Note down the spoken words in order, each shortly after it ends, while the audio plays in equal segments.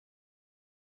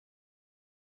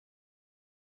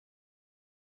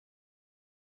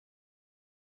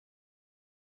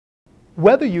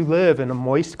Whether you live in a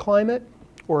moist climate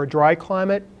or a dry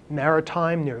climate,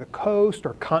 maritime near the coast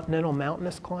or continental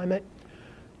mountainous climate,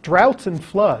 droughts and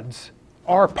floods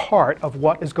are part of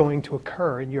what is going to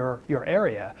occur in your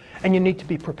area, and you need to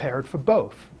be prepared for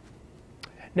both.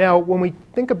 Now, when we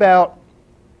think about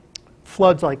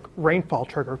floods like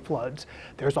rainfall-triggered floods,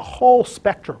 there's a whole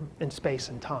spectrum in space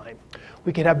and time.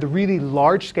 We could have the really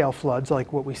large-scale floods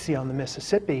like what we see on the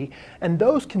Mississippi, and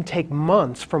those can take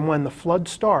months from when the flood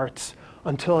starts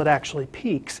until it actually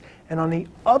peaks. And on the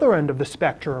other end of the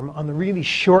spectrum, on the really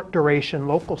short duration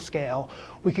local scale,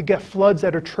 we could get floods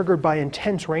that are triggered by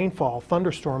intense rainfall,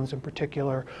 thunderstorms in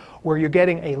particular, where you're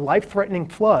getting a life-threatening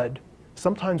flood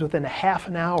sometimes within a half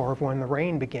an hour of when the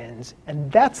rain begins,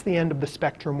 and that's the end of the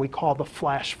spectrum we call the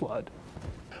flash flood.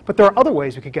 But there are other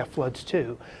ways we could get floods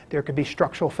too. There could be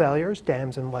structural failures,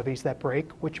 dams and levees that break,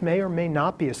 which may or may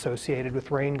not be associated with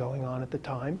rain going on at the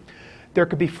time. There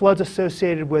could be floods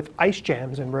associated with ice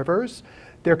jams in rivers.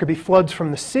 There could be floods from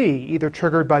the sea, either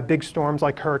triggered by big storms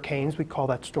like hurricanes, we call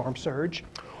that storm surge,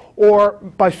 or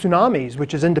by tsunamis,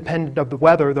 which is independent of the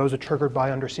weather. Those are triggered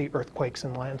by undersea earthquakes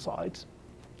and landslides.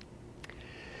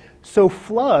 So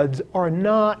floods are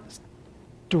not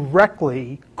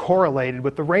directly correlated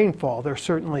with the rainfall. There are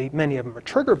certainly, many of them are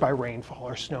triggered by rainfall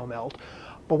or snowmelt.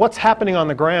 But what's happening on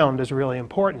the ground is really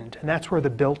important, and that's where the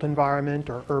built environment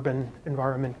or urban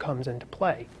environment comes into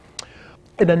play.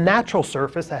 In a natural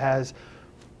surface that has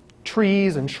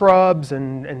trees and shrubs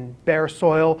and bare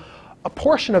soil, a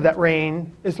portion of that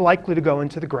rain is likely to go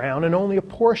into the ground, and only a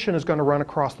portion is going to run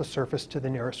across the surface to the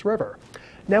nearest river.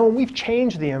 Now, when we've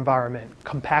changed the environment,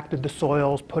 compacted the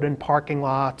soils, put in parking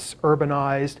lots,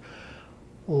 urbanized,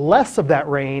 less of that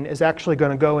rain is actually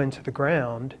going to go into the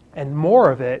ground, and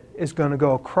more of it is going to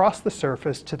go across the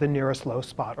surface to the nearest low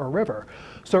spot or river.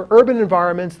 So urban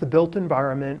environments, the built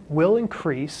environment, will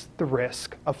increase the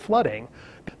risk of flooding.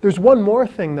 There's one more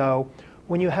thing, though.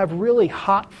 When you have really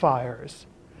hot fires,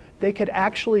 they could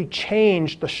actually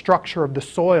change the structure of the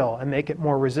soil and make it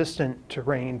more resistant to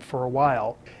rain for a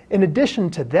while. In addition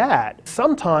to that,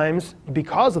 sometimes,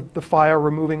 because of the fire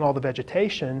removing all the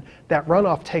vegetation, that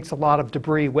runoff takes a lot of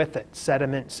debris with it,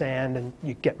 sediment, sand, and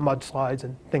you get mudslides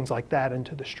and things like that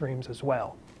into the streams as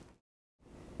well.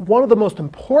 One of the most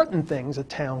important things a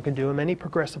town can do, and many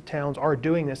progressive towns are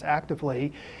doing this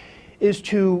actively, is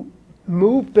to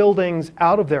move buildings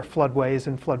out of their floodways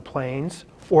and floodplains,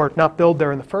 or not build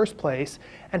there in the first place,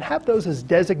 and have those as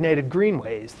designated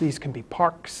greenways. These can be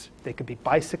parks, they could be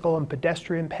bicycle and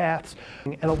pedestrian paths.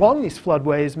 And along these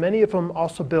floodways, many of them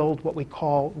also build what we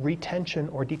call retention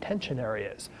or detention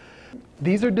areas.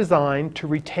 These are designed to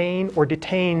retain or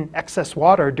detain excess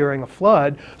water during a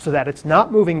flood so that it's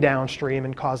not moving downstream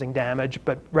and causing damage,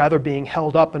 but rather being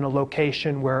held up in a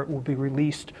location where it will be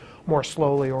released more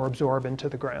slowly or absorb into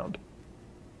the ground.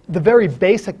 The very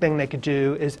basic thing they could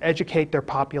do is educate their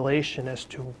population as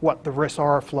to what the risks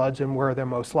are of floods and where they're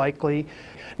most likely.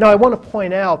 Now, I want to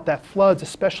point out that floods,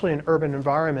 especially in urban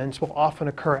environments, will often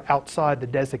occur outside the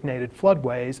designated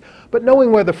floodways, but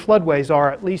knowing where the floodways are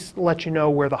at least lets you know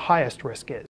where the highest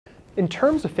risk is. In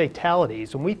terms of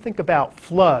fatalities, when we think about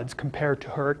floods compared to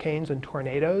hurricanes and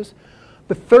tornadoes,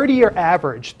 the 30-year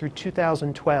average through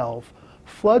 2012,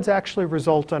 floods actually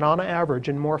result in, on average,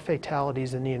 in more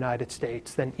fatalities in the United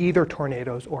States than either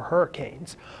tornadoes or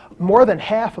hurricanes. More than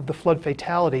half of the flood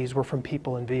fatalities were from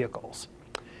people in vehicles.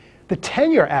 The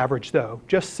 10-year average, though,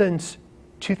 just since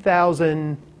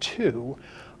 2002,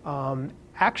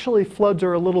 actually floods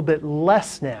are a little bit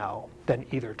less now than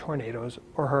either tornadoes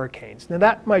or hurricanes. Now,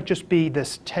 that might just be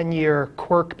this 10-year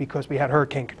quirk because we had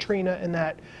Hurricane Katrina in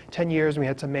that 10 years and we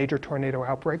had some major tornado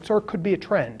outbreaks, or it could be a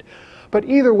trend. But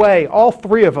either way, all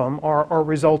three of them are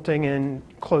resulting in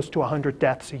close to 100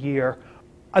 deaths a year.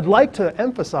 I'd like to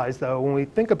emphasize, though, when we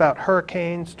think about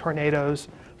hurricanes, tornadoes,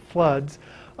 floods,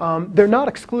 they're not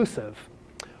exclusive.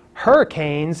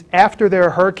 Hurricanes, after their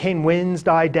hurricane winds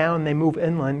die down, they move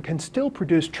inland, can still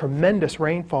produce tremendous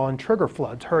rainfall and trigger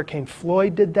floods. Hurricane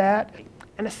Floyd did that.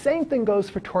 And the same thing goes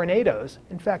for tornadoes.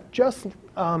 In fact, just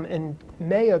in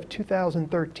May of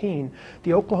 2013,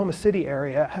 the Oklahoma City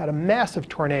area had a massive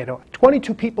tornado.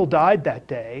 22 people died that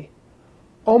day.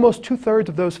 Almost 2/3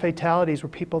 of those fatalities were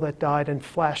people that died in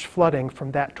flash flooding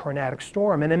from that tornadic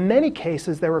storm. And in many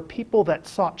cases, there were people that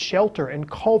sought shelter in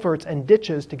culverts and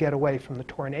ditches to get away from the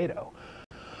tornado.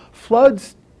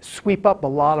 Floods sweep up a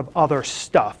lot of other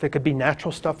stuff. It could be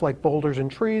natural stuff like boulders and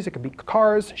trees. It could be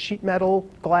cars, sheet metal,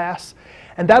 glass.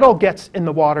 And that all gets in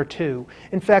the water too.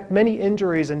 In fact, many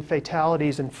injuries and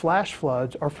fatalities in flash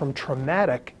floods are from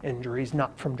traumatic injuries,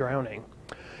 not from drowning.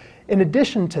 In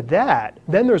addition to that,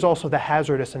 then there's also the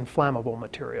hazardous and flammable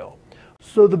material.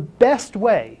 So the best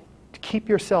way to keep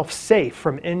yourself safe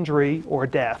from injury or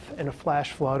death in a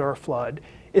flash flood or a flood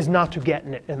is not to get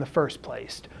in it in the first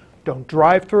place. Don't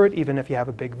drive through it, even if you have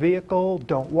a big vehicle.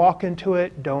 Don't walk into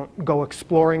it. Don't go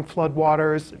exploring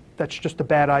floodwaters. That's just a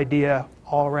bad idea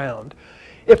all around.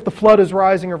 If the flood is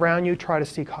rising around you, try to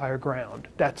seek higher ground.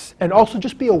 And also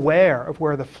just be aware of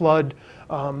where the flood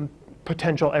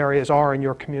potential areas are in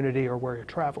your community or where you're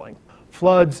traveling.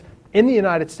 Floods in the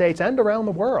United States and around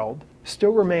the world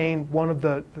still remain one of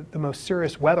the most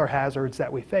serious weather hazards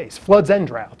that we face. Floods and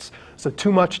droughts. So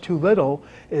too much, too little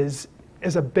is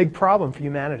a big problem for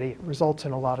humanity. It results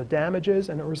in a lot of damages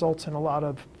and it results in a lot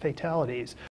of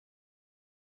fatalities.